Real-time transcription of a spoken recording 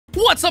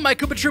What's up, my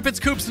Koopa Troop? It's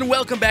Koops, and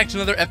welcome back to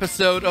another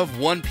episode of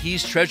One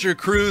Piece Treasure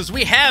Cruise.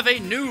 We have a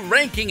new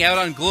ranking out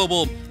on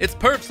Global. It's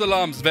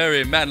Perv-Salom's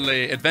very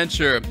manly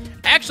adventure.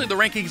 Actually, the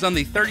ranking is on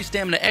the 30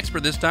 Stamina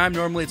Expert this time.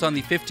 Normally, it's on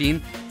the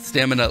 15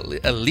 Stamina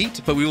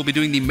Elite, but we will be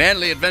doing the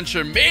manly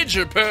adventure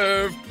Major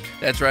Perv.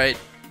 That's right,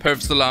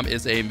 Perv-Salom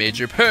is a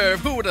Major Perv.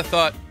 Who would have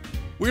thought?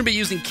 We're going to be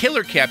using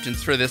killer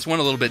captains for this one,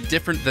 a little bit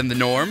different than the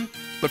norm,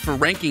 but for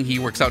ranking, he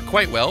works out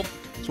quite well.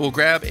 So we'll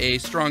grab a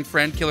strong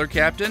friend killer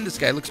captain. This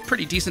guy looks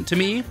pretty decent to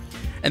me.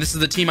 And this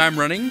is the team I'm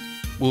running.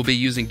 We'll be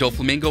using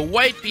Doflamingo,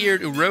 Whitebeard,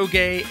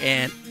 Uroge,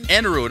 and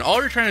Eneru. And all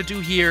we're trying to do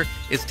here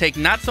is take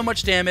not so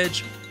much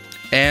damage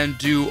and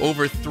do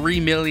over 3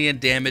 million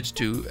damage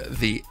to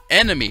the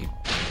enemy.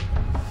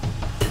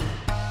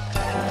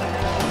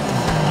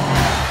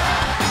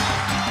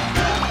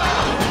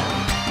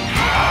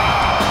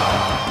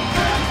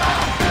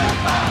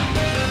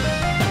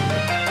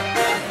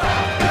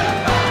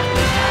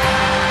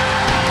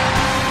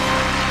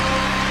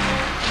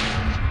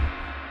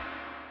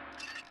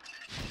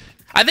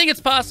 I think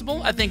it's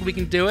possible. I think we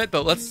can do it,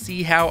 but let's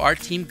see how our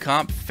team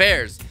comp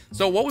fares.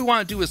 So what we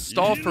want to do is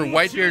stall for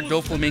Whitebeard,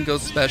 Doflamingo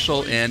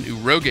special, and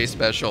Uroge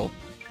special.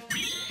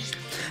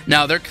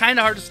 Now, they're kind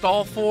of hard to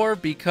stall for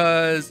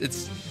because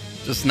it's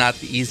just not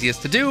the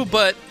easiest to do,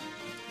 but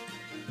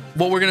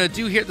what we're going to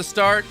do here at the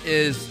start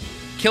is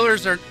Killer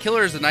is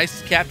a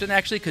nice captain,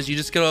 actually, because you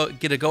just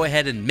get to go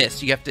ahead and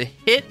miss. You have to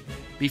hit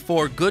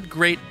before good,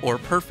 great, or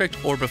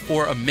perfect, or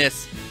before a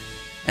miss.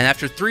 And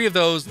after 3 of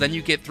those, then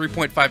you get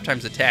 3.5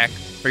 times attack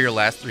for your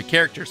last 3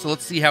 characters. So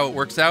let's see how it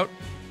works out.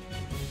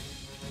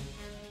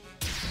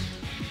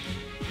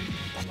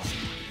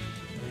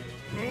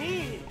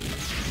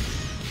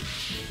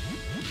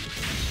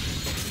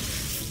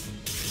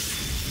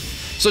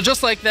 So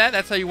just like that,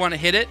 that's how you want to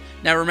hit it.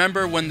 Now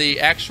remember, when the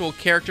actual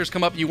characters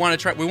come up, we want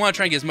to try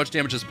and get as much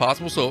damage as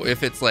possible. So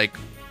if it's like,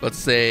 let's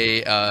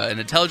say, an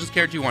intelligence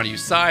character, you want to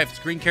use Psy. If it's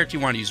a green character,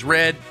 you want to use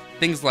red.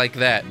 Things like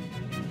that.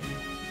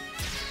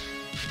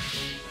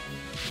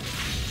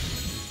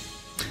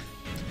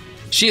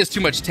 She has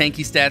too much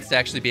tanky stats to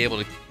actually be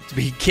able to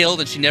be killed,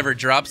 and she never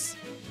drops,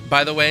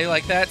 by the way,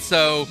 like that.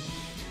 So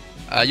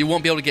you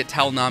won't be able to get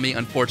Talnami,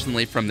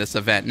 unfortunately, from this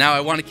event. Now I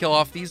want to kill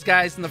off these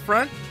guys in the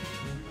front.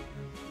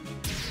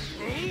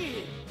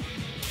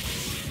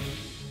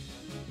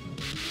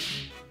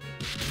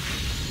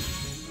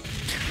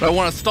 But I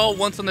want to stall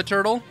once on the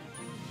turtle.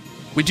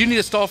 We do need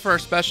to stall for our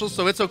specials,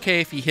 so it's okay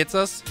if he hits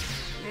us.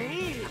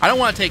 I don't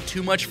want to take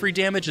too much free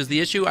damage is the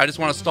issue. I just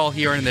want to stall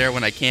here and there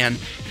when I can.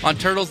 On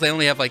turtles, they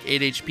only have like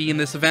 8 HP in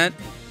this event,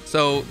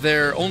 so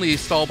they're only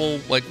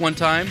stallable like 1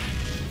 time.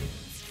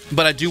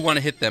 But I do want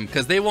to hit them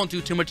because they won't do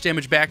too much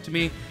damage back to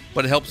me,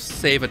 but it helps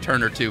save a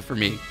turn or 2 for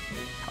me.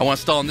 I want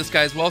to stall on this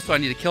guy as well, so I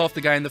need to kill off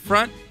the guy in the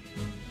front.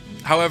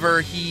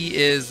 However, he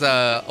is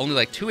only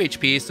like 2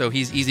 HP, so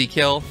he's easy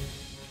kill.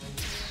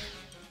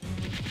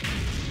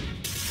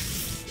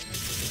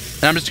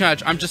 And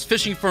I'm just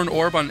fishing for an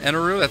orb on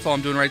Eneru. That's all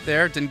I'm doing right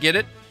there. Didn't get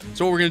it.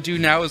 So what we're going to do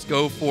now is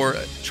go for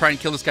try and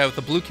kill this guy with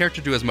the blue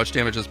character, do as much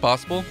damage as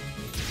possible.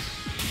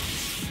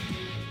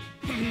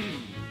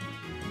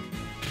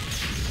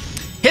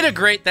 Hit a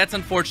great. That's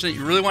unfortunate.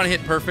 You really want to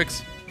hit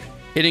perfects.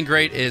 Hitting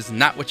great is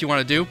not what you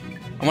want to do.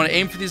 I want to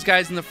aim for these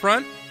guys in the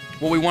front.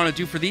 What we want to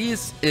do for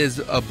these is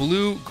a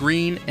blue,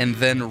 green, and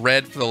then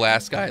red for the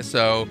last guy.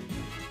 So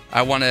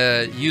I want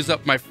to use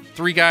up my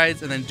 3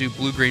 guys and then do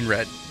blue, green,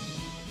 red.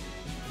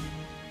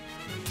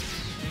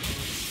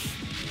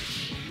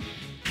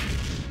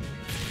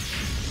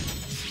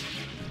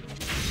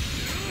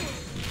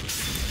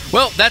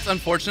 Well, that's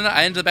unfortunate.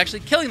 I ended up actually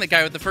killing the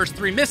guy with the first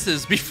 3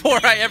 misses before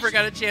I ever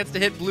got a chance to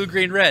hit blue,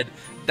 green, red.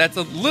 That's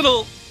a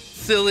little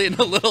silly and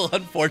a little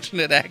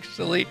unfortunate,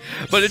 actually,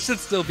 but it should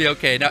still be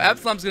okay. Now,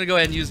 Absalom's going to go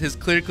ahead and use his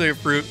Clear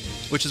Fruit,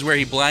 which is where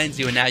he blinds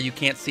you, and now you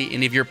can't see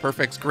any of your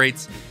perfects,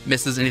 greats,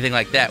 misses, anything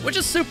like that, which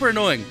is super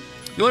annoying.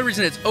 The only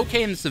reason it's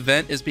okay in this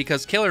event is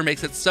because Killer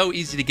makes it so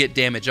easy to get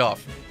damage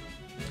off.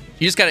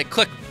 You just got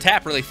to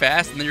tap really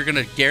fast, and then you're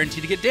going to guarantee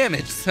to get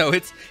damage. So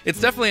it's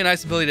definitely a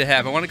nice ability to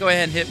have. I want to go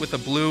ahead and hit with a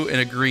blue and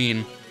a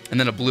green, and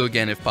then a blue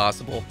again if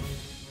possible.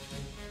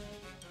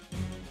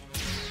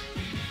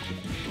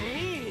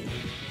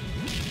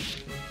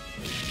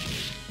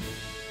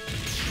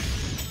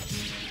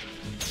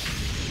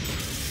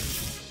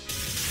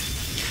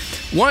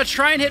 Want to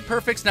try and hit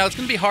perfects. Now it's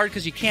going to be hard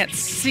because you can't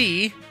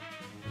see.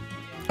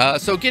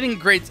 So getting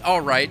great's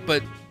all right,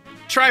 but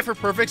try for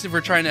perfects if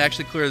we're trying to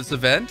actually clear this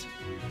event.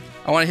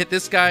 I want to hit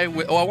this guy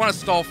with... Oh, I want to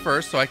stall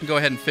first, so I can go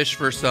ahead and fish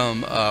for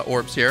some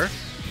orbs here.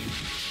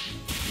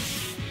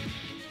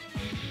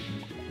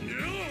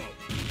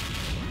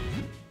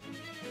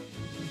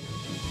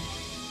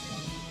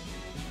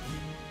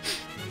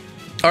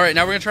 Alright,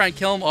 now we're going to try and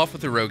kill him off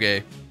with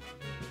Uroge.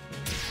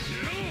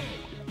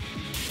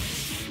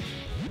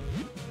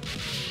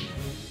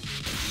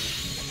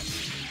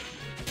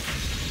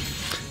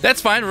 That's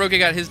fine. Uroge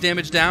got his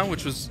damage down,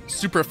 which was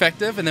super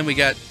effective, and then we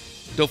got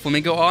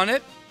Doflamingo on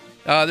it.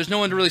 There's no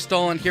one to really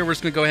stall on here. We're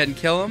just going to go ahead and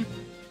kill him.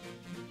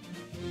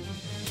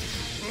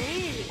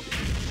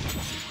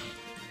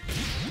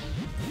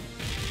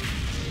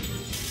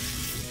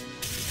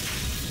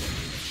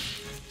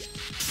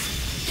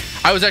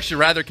 I was actually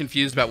rather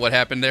confused about what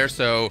happened there,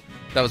 so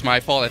that was my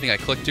fault. I think I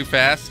clicked too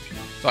fast.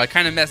 So I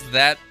kind of messed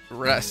that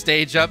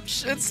stage up.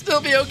 Should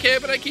still be okay,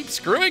 but I keep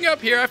screwing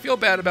up here. I feel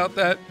bad about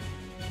that.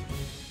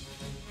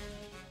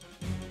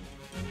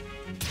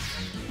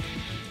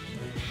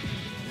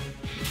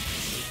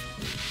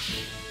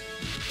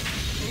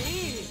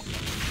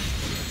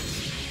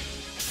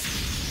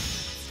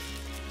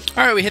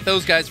 All right, we hit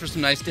those guys for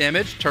some nice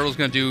damage. Turtle's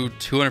going to do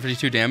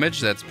 252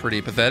 damage. That's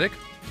pretty pathetic.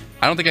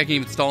 I don't think I can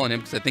even stall on him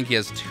because I think he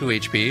has 2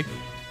 HP.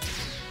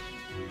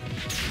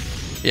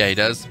 Yeah, he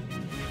does.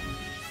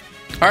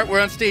 All right, we're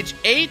on stage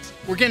 8.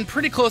 We're getting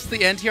pretty close to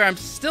the end here. I'm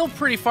still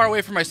pretty far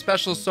away from my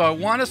specials, so I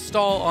want to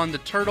stall on the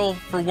turtle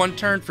for 1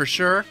 turn for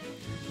sure.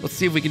 Let's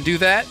see if we can do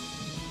that.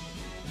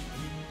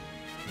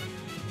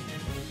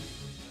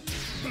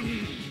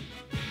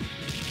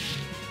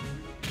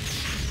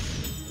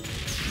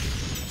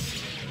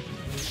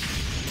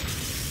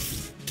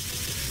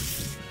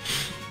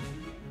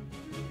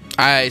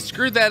 I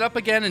screwed that up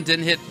again and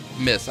didn't hit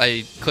miss.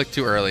 I clicked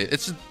too early.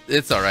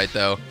 It's all right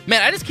though.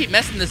 Man, I just keep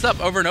messing this up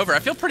over and over. I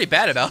feel pretty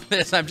bad about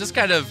this. I'm just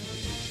kind of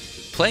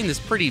playing this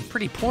pretty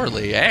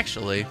poorly,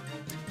 actually.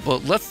 Well,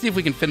 let's see if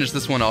we can finish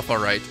this one off all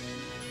right.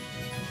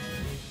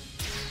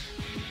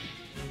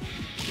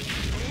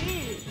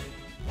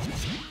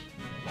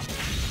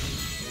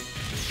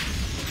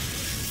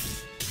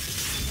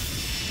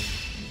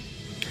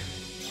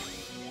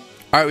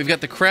 All right, we've got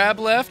the crab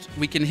left.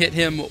 We can hit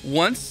him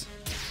once.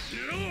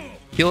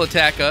 He'll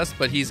attack us,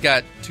 but he's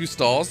got 2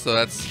 stalls, so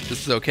this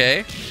is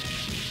okay.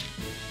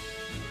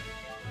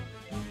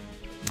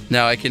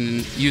 Now I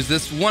can use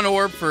this 1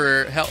 orb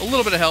for a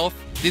little bit of health.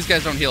 These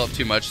guys don't heal up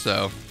too much,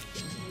 so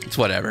it's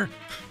whatever.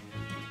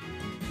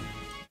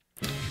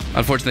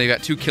 Unfortunately, I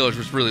got 2 killers,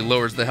 which really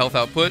lowers the health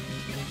output.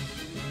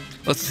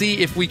 Let's see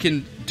if we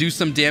can do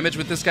some damage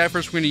with this guy.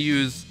 First, we're going to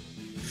use...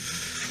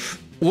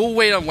 We'll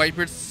wait on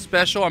Whitebeard's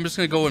special. I'm just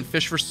going to go and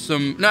fish for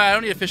some... No, I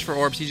don't need to fish for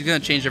orbs. He's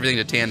going to change everything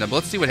to tandem. But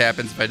let's see what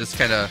happens if I just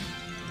kind of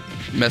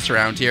mess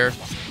around here.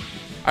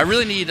 I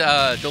really need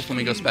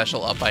Doflamingo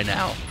special up by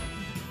now.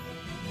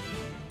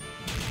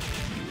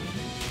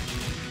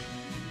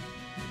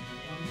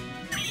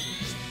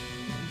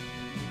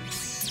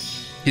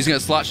 He's going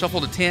to slot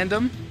shuffle to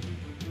tandem.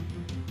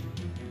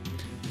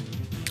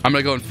 I'm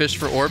going to go and fish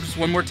for orbs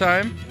 1 more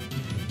time.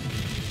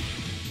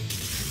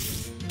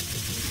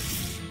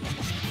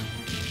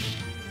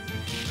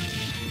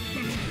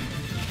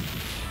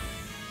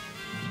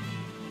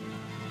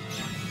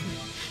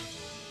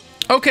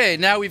 Okay,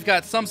 now we've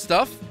got some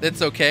stuff.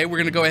 It's okay. We're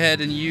going to go ahead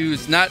and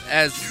use, we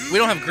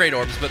don't have great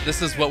orbs, but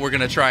this is what we're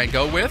going to try and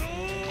go with.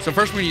 So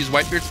first we're going to use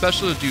Whitebeard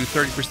special to do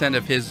 30%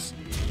 of his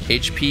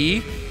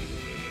HP.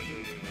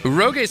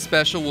 Uroge's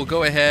special will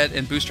go ahead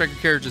and boost striker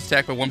character's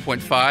attack by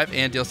 1.5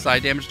 and deal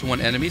side damage to 1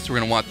 enemy, so we're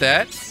going to want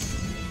that.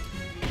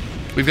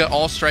 We've got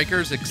all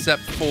strikers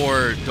except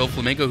for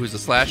Doflamingo, who's a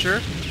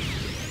slasher.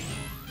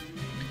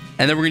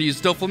 And then we're going to use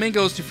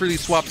Doflamingos to freely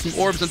swap some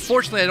orbs.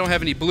 Unfortunately, I don't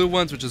have any blue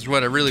ones, which is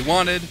what I really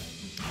wanted.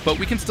 But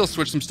we can still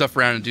switch some stuff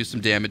around and do some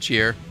damage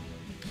here.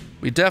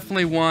 We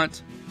definitely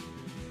want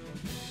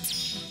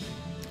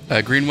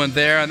a green one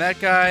there on that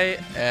guy,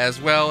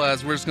 as well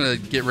as we're just going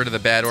to get rid of the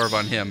bad orb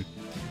on him.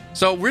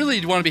 So really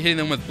you want to be hitting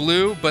them with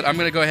blue, but I'm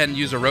going to go ahead and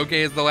use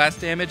Uroge as the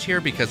last damage here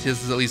because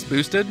his is at least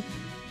boosted.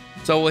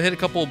 So we'll hit a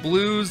couple of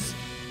blues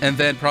and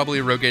then probably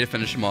Uroge to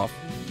finish him off.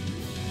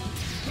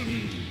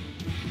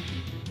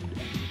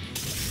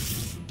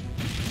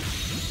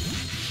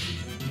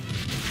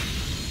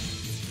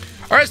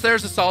 All right, so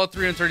there's a solid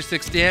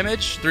 336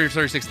 damage,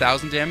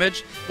 336,000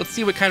 damage. Let's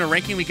see what kind of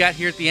ranking we got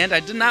here at the end.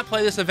 I did not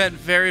play this event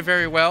very,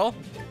 very well.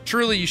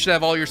 Truly, you should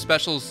have all your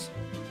specials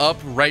up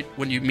right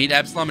when you meet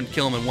Absalom and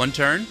kill him in 1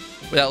 turn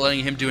without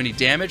letting him do any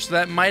damage. So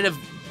that might have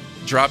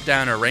dropped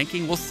down our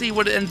ranking. We'll see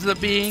what it ends up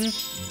being.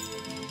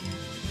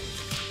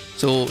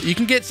 So you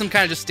can get some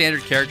kind of just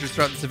standard characters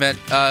throughout this event.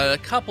 A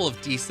couple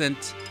of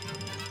decent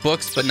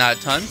books, but not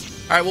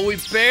tons. All right, well, we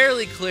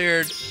barely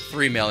cleared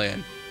 3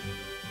 million.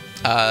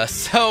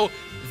 So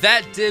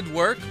that did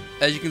work.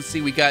 As you can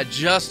see, we got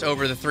just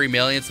over the 3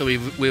 million, so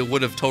we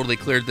would have totally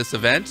cleared this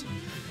event.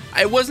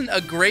 It wasn't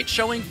a great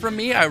showing from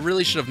me. I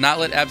really should have not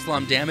let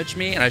Absalom damage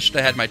me, and I should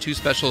have had my 2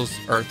 specials,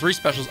 or 3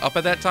 specials up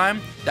at that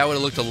time. That would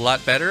have looked a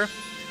lot better.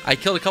 I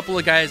killed a couple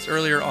of guys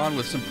earlier on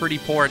with some pretty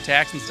poor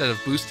attacks instead of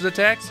boosted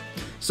attacks.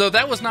 So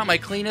that was not my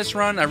cleanest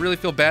run. I really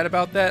feel bad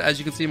about that. As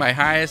you can see, my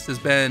highest has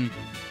been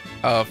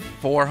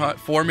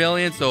 4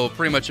 million, so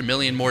pretty much a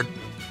million more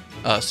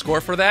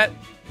score for that.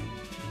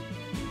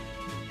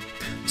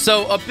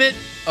 So a bit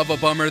of a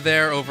bummer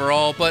there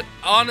overall, but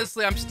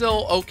honestly, I'm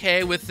still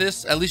okay with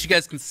this. At least you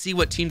guys can see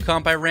what team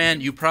comp I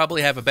ran. You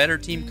probably have a better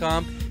team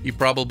comp. You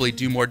probably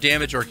do more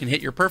damage or can hit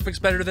your perfects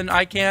better than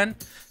I can.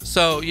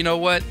 So, you know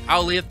what?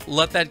 I'll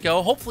let that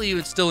go. Hopefully, you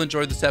would still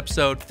enjoy this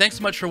episode. Thanks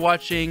so much for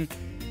watching.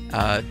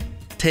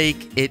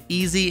 Take it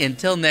easy.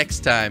 Until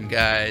next time,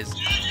 guys.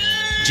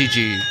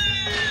 GG.